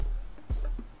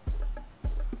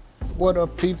What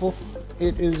up, people?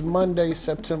 It is Monday,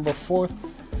 September 4th.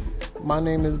 My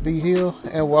name is B Hill,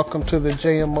 and welcome to the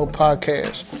JMO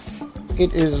podcast.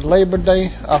 It is Labor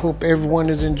Day. I hope everyone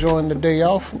is enjoying the day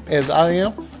off, as I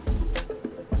am.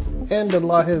 And a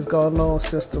lot has gone on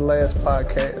since the last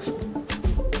podcast.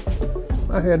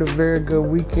 I had a very good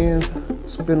weekend.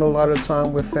 Spent a lot of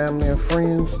time with family and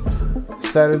friends.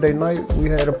 Saturday night, we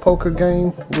had a poker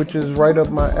game, which is right up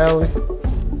my alley.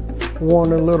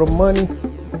 Won a little money.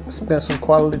 Spent some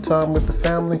quality time with the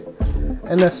family,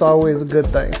 and that's always a good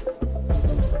thing.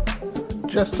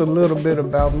 Just a little bit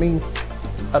about me.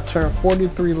 I turned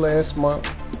 43 last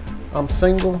month. I'm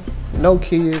single, no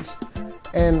kids,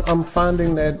 and I'm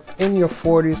finding that in your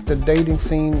 40s, the dating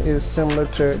scene is similar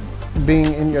to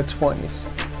being in your 20s.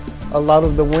 A lot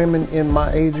of the women in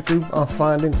my age group, I'm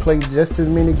finding, play just as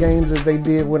many games as they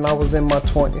did when I was in my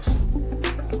 20s.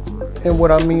 And what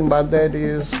I mean by that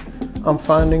is, I'm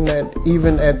finding that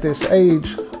even at this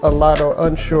age, a lot are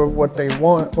unsure of what they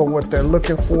want or what they're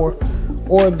looking for,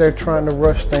 or they're trying to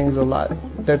rush things a lot.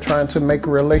 They're trying to make a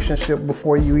relationship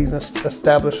before you even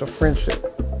establish a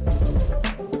friendship.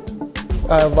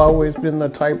 I've always been the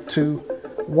type to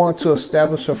want to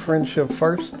establish a friendship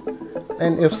first,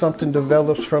 and if something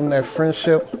develops from that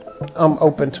friendship, I'm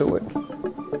open to it.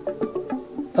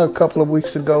 A couple of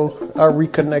weeks ago, I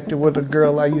reconnected with a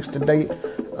girl I used to date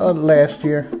last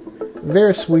year.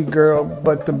 Very sweet girl,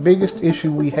 but the biggest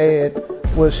issue we had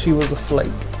was she was a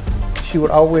flake. She would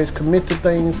always commit to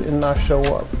things and not show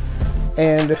up.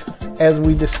 And as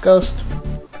we discussed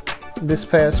this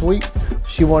past week,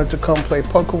 she wanted to come play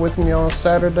poker with me on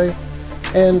Saturday,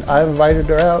 and I invited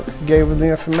her out, gave her the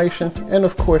information, and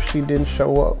of course she didn't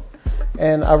show up.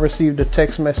 And I received a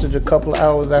text message a couple of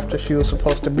hours after she was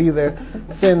supposed to be there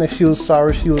saying that she was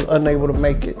sorry she was unable to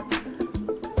make it.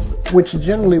 Which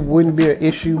generally wouldn't be an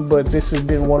issue, but this has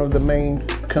been one of the main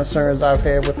concerns I've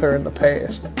had with her in the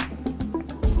past.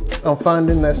 I'm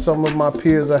finding that some of my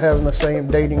peers are having the same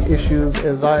dating issues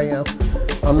as I am.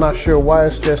 I'm not sure why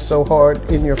it's just so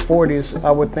hard in your 40s.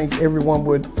 I would think everyone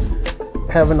would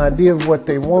have an idea of what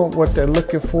they want, what they're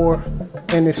looking for,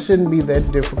 and it shouldn't be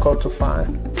that difficult to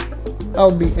find.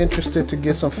 I'll be interested to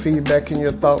get some feedback and your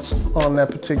thoughts on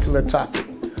that particular topic.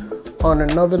 On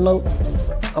another note,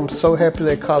 I'm so happy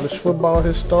that college football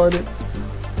has started.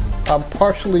 I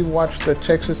partially watched the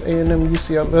Texas A&M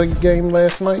UCLA game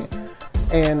last night,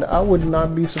 and I would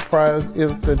not be surprised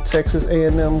if the Texas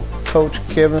A&M coach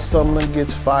Kevin Sumlin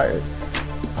gets fired.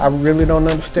 I really don't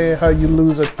understand how you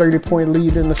lose a 30-point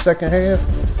lead in the second half,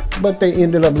 but they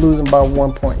ended up losing by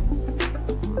 1 point.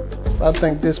 I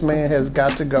think this man has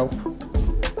got to go.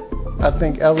 I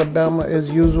think Alabama,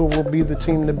 as usual, will be the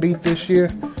team to beat this year,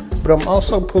 but I'm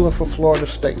also pulling for Florida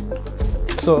State.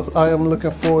 So I am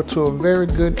looking forward to a very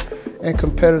good and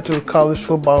competitive college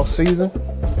football season.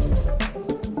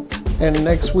 And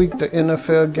next week, the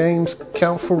NFL games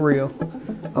count for real.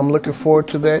 I'm looking forward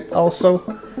to that also.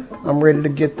 I'm ready to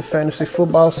get the fantasy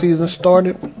football season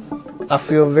started. I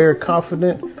feel very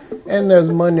confident, and there's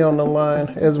money on the line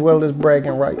as well as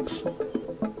bragging rights.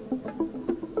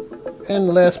 And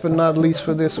last but not least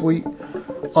for this week,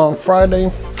 on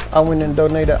Friday, I went and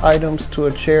donated items to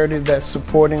a charity that's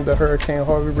supporting the Hurricane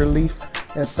Harvey relief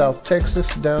in South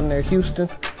Texas down near Houston.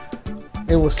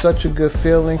 It was such a good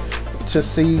feeling to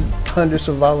see hundreds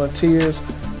of volunteers,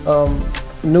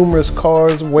 numerous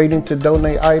cars waiting to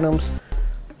donate items.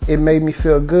 It made me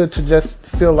feel good to just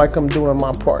feel like I'm doing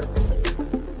my part.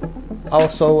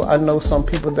 Also, I know some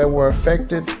people that were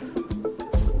affected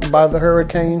by the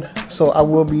hurricane, so I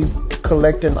will be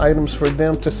collecting items for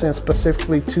them to send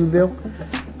specifically to them.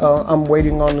 I'm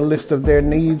waiting on the list of their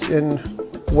needs and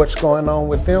what's going on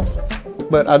with them,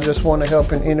 but I just want to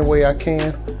help in any way I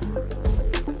can,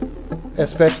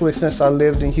 especially since I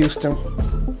lived in Houston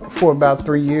for about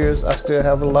 3 years. I still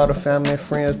have a lot of family and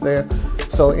friends there,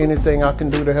 so anything I can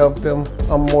do to help them,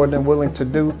 I'm more than willing to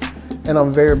do. And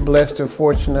I'm very blessed and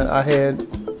fortunate. I had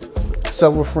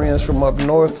several friends from up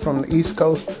north, from the East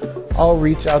Coast, all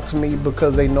reach out to me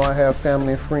because they know I have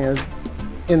family and friends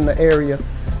in the area,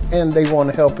 and they want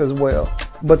to help as well.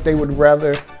 But they would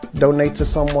rather donate to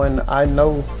someone I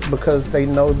know because they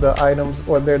know the items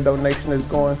or their donation is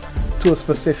going to a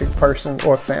specific person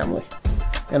or family.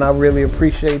 And I really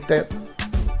appreciate that.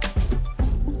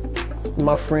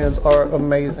 My friends are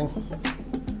amazing.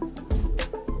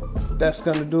 That's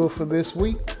going to do it for this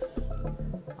week.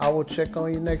 I will check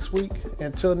on you next week.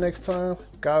 Until next time,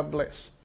 God bless.